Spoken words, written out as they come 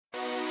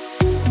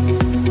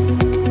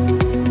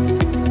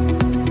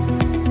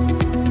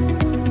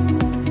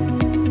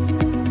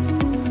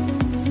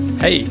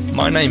Hey,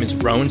 my name is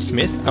Rowan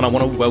Smith and I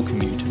want to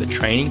welcome you to the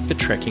Training for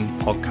Trekking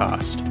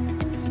podcast.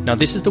 Now,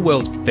 this is the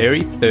world's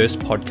very first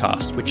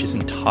podcast which is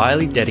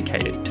entirely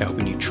dedicated to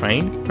helping you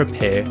train,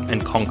 prepare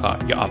and conquer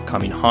your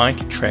upcoming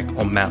hike, trek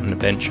or mountain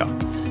adventure.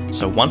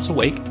 So once a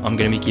week, I'm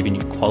going to be giving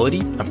you quality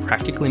and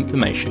practical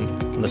information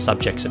on the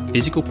subjects of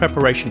physical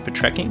preparation for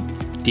trekking,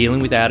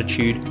 dealing with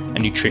altitude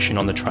and nutrition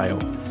on the trail,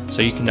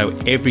 so you can know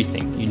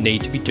everything you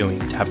need to be doing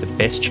to have the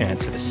best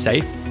chance of a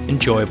safe,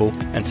 enjoyable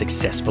and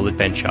successful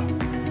adventure.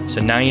 So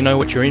now you know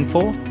what you're in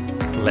for.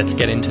 Let's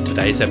get into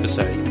today's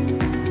episode.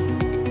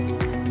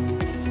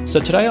 So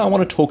today I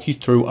want to talk you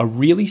through a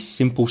really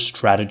simple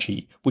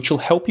strategy which will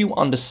help you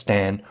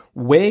understand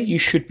where you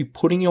should be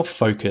putting your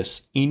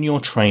focus in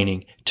your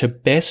training to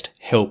best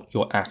help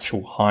your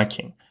actual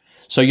hiking.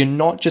 So you're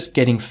not just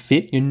getting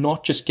fit, you're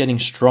not just getting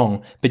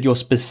strong, but you're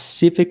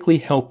specifically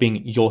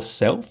helping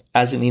yourself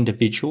as an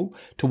individual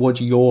towards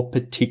your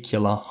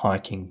particular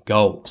hiking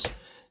goals.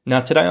 Now,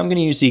 today I'm going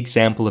to use the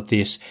example of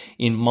this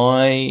in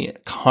my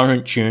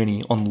current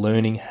journey on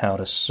learning how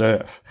to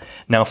surf.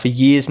 Now, for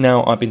years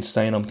now, I've been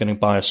saying I'm going to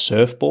buy a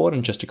surfboard,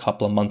 and just a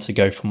couple of months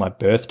ago for my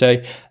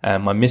birthday,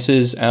 my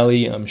missus,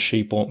 Ali,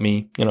 she bought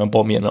me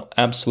an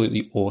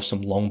absolutely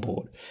awesome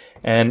longboard.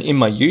 And in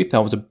my youth, I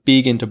was a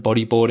big into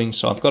bodyboarding,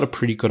 so I've got a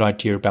pretty good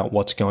idea about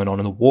what's going on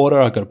in the water.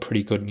 I've got a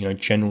pretty good,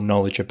 general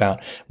knowledge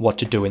about what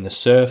to do in the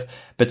surf.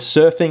 But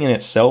surfing in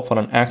itself on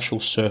an actual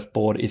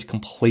surfboard is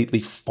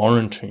completely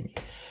foreign to me.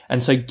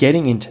 And so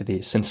getting into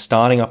this and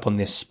starting up on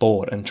this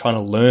sport and trying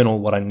to learn all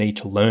what I need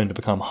to learn to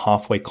become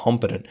halfway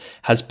competent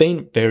has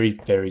been very,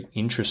 very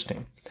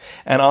interesting.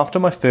 And after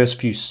my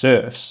first few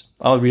surfs,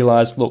 I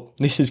realized, look,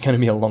 this is going to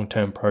be a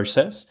long-term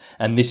process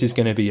and this is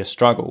going to be a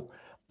struggle.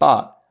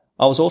 But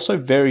I was also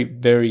very,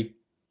 very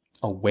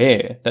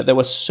aware that there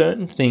were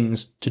certain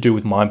things to do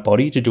with my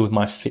body, to do with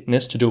my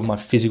fitness, to do with my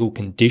physical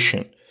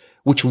condition,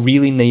 which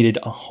really needed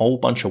a whole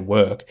bunch of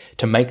work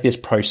to make this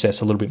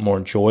process a little bit more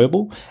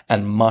enjoyable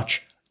and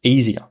much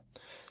easier.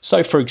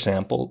 So, for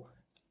example,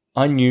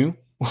 I knew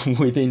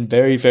within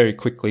very, very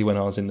quickly when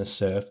I was in the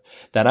surf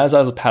that as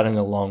I was paddling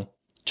along,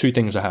 two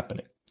things were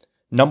happening.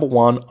 Number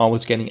one, I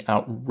was getting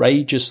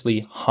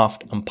outrageously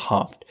huffed and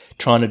puffed,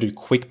 trying to do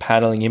quick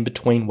paddling in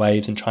between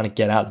waves and trying to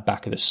get out the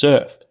back of the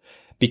surf.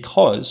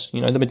 Because,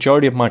 the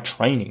majority of my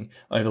training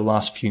over the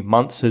last few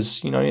months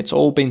has, it's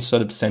all been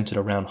sort of centered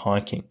around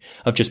hiking.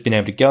 I've just been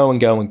able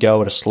to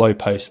go at a slow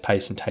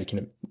pace and taking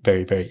it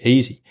very, very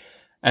easy.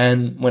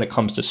 And when it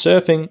comes to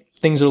surfing,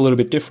 things are a little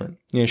bit different.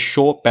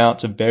 Short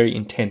bouts of very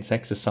intense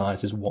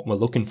exercise is what we're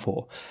looking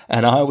for.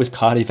 And I was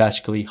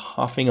cardiovascularly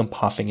huffing and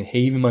puffing and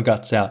heaving my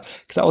guts out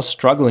because I was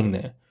struggling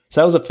there.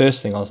 So that was the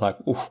first thing. I was like,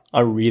 I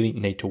really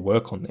need to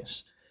work on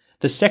this.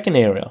 The second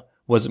area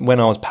was when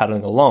I was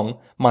paddling along,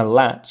 my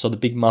lats, or the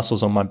big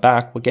muscles on my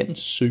back, were getting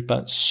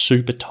super,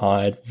 super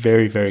tired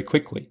very, very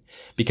quickly.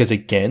 Because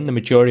again, the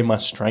majority of my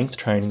strength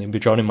training, the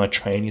majority of my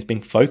training has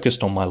been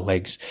focused on my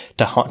legs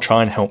to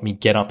try and help me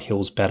get up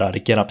hills better, to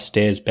get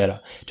upstairs better,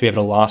 to be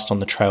able to last on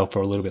the trail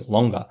for a little bit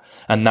longer.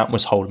 And that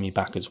was holding me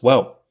back as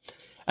well.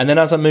 And then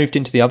as I moved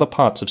into the other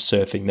parts of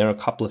surfing, there are a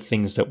couple of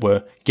things that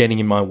were getting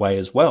in my way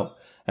as well.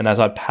 And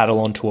as I paddle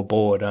onto a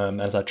board,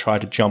 as I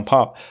tried to jump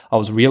up, I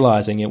was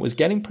realizing it was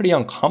getting pretty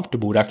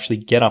uncomfortable to actually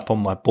get up on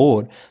my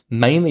board,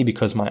 mainly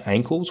because my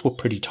ankles were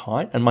pretty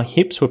tight and my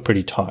hips were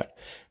pretty tight.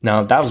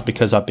 Now, that was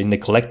because I've been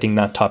neglecting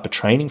that type of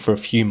training for a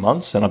few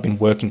months and I've been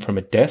working from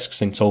a desk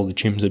since all the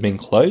gyms have been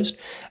closed,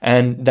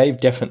 and they've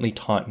definitely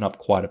tightened up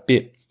quite a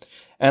bit.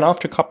 And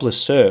after a couple of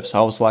surfs,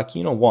 I was like,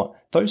 you know what?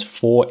 Those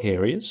 4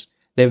 areas,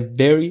 they're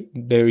very,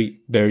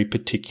 very, very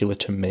particular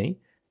to me.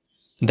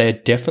 They're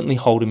definitely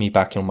holding me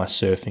back on my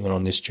surfing and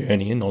on this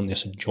journey and on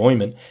this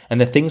enjoyment.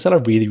 And they're things that I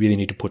really, really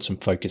need to put some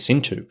focus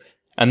into.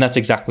 And that's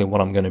exactly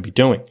what I'm going to be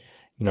doing.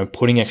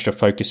 Putting extra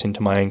focus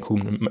into my ankle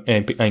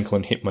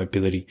and hip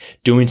mobility,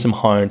 doing some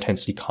higher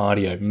intensity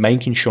cardio,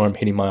 making sure I'm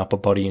hitting my upper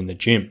body in the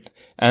gym.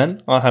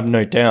 And I have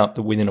no doubt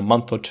that within a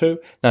month or two,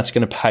 that's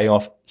going to pay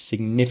off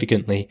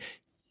significantly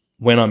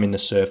when I'm in the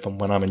surf and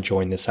when I'm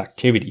enjoying this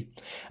activity.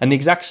 And the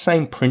exact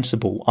same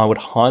principle I would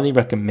highly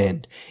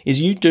recommend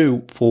is you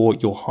do for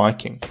your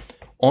hiking.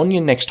 On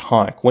your next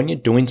hike, when you're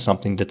doing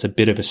something that's a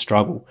bit of a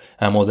struggle,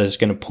 or that's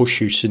going to push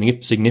you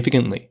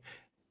significantly,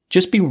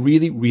 just be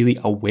really, really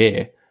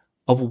aware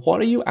of what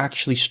are you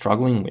actually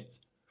struggling with.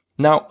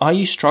 Now, are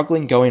you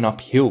struggling going up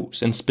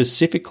hills? And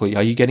specifically,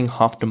 are you getting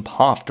huffed and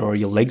puffed, or are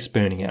your legs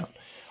burning out?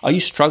 Are you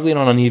struggling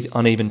on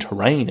uneven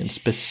terrain? And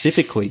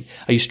specifically,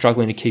 are you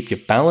struggling to keep your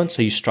balance?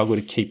 Are you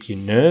struggling to keep your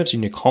nerves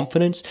and your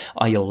confidence?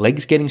 Are your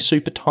legs getting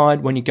super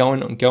tired when you're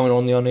going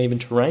on the uneven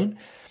terrain?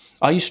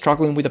 Are you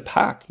struggling with a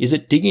pack? Is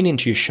it digging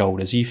into your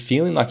shoulders? Are you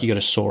feeling like you got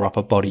a sore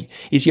upper body?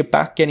 Is your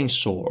back getting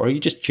sore? Or are you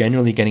just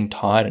generally getting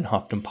tired and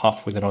huffed and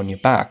puffed with it on your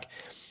back?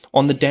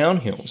 On the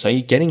downhills, are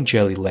you getting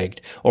jelly-legged?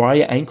 Or are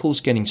your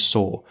ankles getting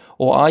sore?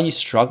 Or are you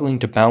struggling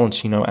to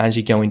balance, as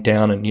you're going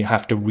down and you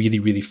have to really,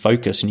 really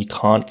focus and you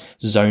can't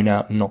zone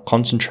out and not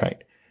concentrate?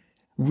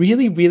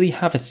 Really, really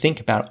have a think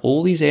about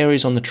all these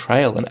areas on the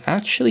trail and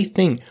actually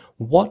think,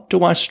 what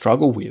do I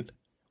struggle with?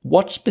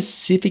 What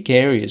specific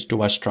areas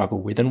do I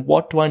struggle with and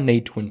what do I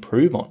need to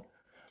improve on?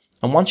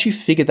 And once you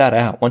figure that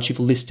out, once you've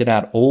listed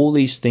out all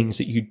these things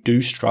that you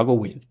do struggle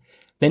with,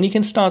 then you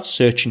can start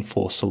searching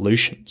for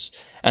solutions.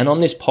 And on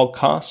this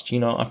podcast,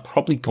 I've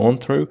probably gone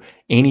through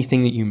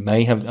anything that you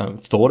may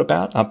have thought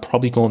about. I've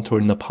probably gone through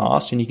it in the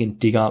past, and you can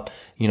dig up,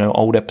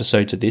 old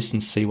episodes of this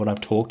and see what I've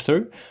talked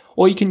through.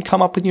 Or you can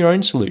come up with your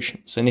own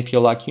solutions. And if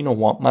you're like, you know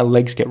what, my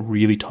legs get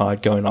really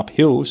tired going up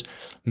hills,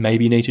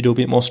 maybe you need to do a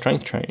bit more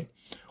strength training.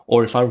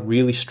 Or if I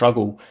really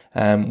struggle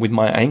with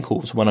my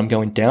ankles when I'm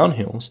going down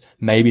hills,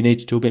 maybe you need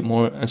to do a bit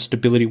more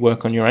stability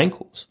work on your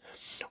ankles.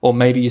 Or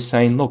maybe you're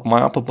saying, look,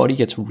 my upper body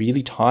gets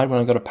really tired when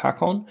I've got a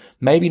pack on.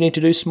 Maybe you need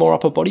to do some more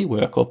upper body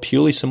work or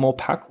purely some more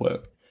pack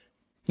work.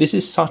 This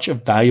is such a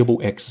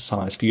valuable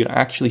exercise for you to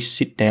actually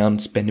sit down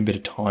and spend a bit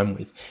of time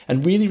with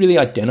and really, really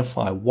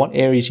identify what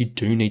areas you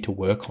do need to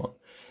work on.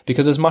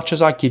 Because as much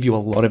as I give you a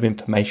lot of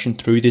information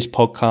through this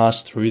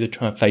podcast, through the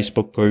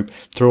Facebook group,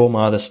 through all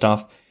my other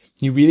stuff,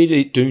 you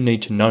really do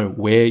need to know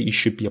where you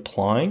should be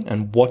applying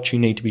and what you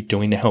need to be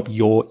doing to help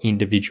your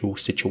individual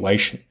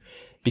situation.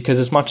 Because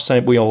as much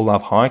as we all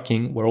love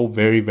hiking, we're all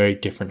very, very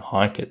different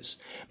hikers.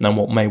 And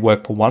what may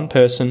work for one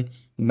person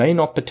may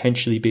not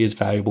potentially be as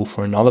valuable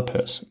for another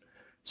person.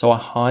 So I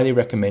highly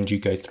recommend you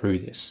go through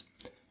this.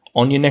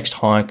 On your next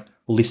hike,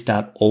 list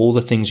out all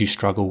the things you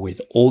struggle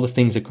with, all the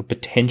things that could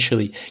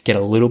potentially get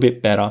a little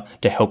bit better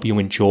to help you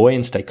enjoy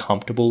and stay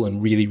comfortable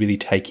and really, really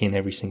take in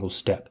every single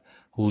step.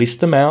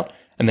 List them out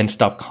and then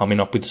start coming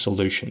up with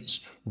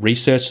solutions.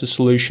 Research the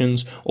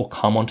solutions or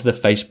come onto the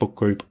Facebook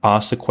group,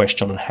 ask the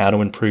question on how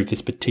to improve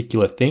this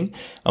particular thing,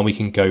 and we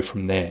can go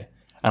from there.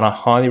 And I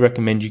highly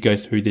recommend you go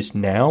through this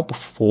now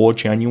before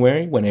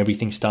January when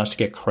everything starts to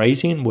get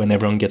crazy and when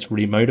everyone gets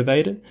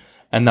remotivated.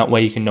 And that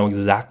way you can know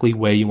exactly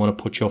where you want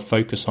to put your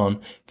focus on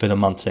for the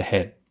months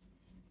ahead.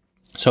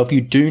 So if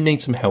you do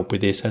need some help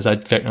with this, as I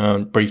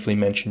briefly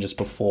mentioned just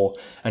before,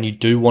 and you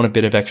do want a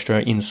bit of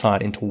extra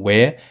insight into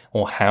where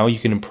or how you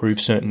can improve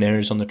certain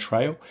areas on the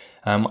trail,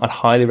 I'd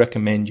highly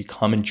recommend you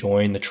come and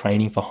join the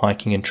Training for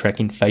Hiking and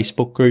Trekking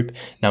Facebook group.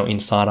 Now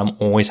inside, I'm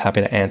always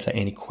happy to answer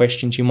any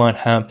questions you might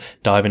have,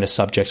 dive into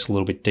subjects a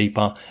little bit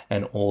deeper,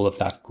 and all of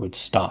that good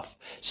stuff.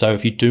 So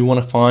if you do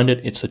want to find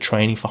it, it's the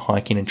Training for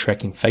Hiking and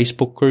Trekking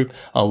Facebook group.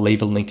 I'll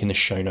leave a link in the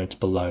show notes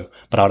below,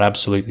 but I'd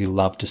absolutely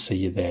love to see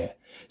you there.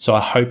 So I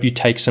hope you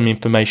take some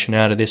information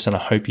out of this and I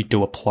hope you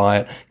do apply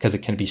it because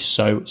it can be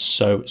so,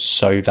 so,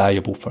 so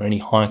valuable for any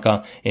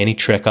hiker, any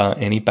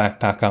trekker, any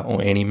backpacker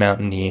or any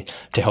mountaineer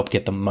to help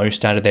get the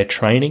most out of their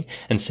training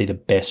and see the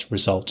best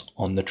results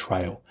on the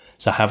trail.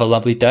 So have a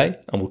lovely day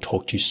and we'll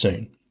talk to you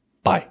soon.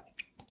 Bye.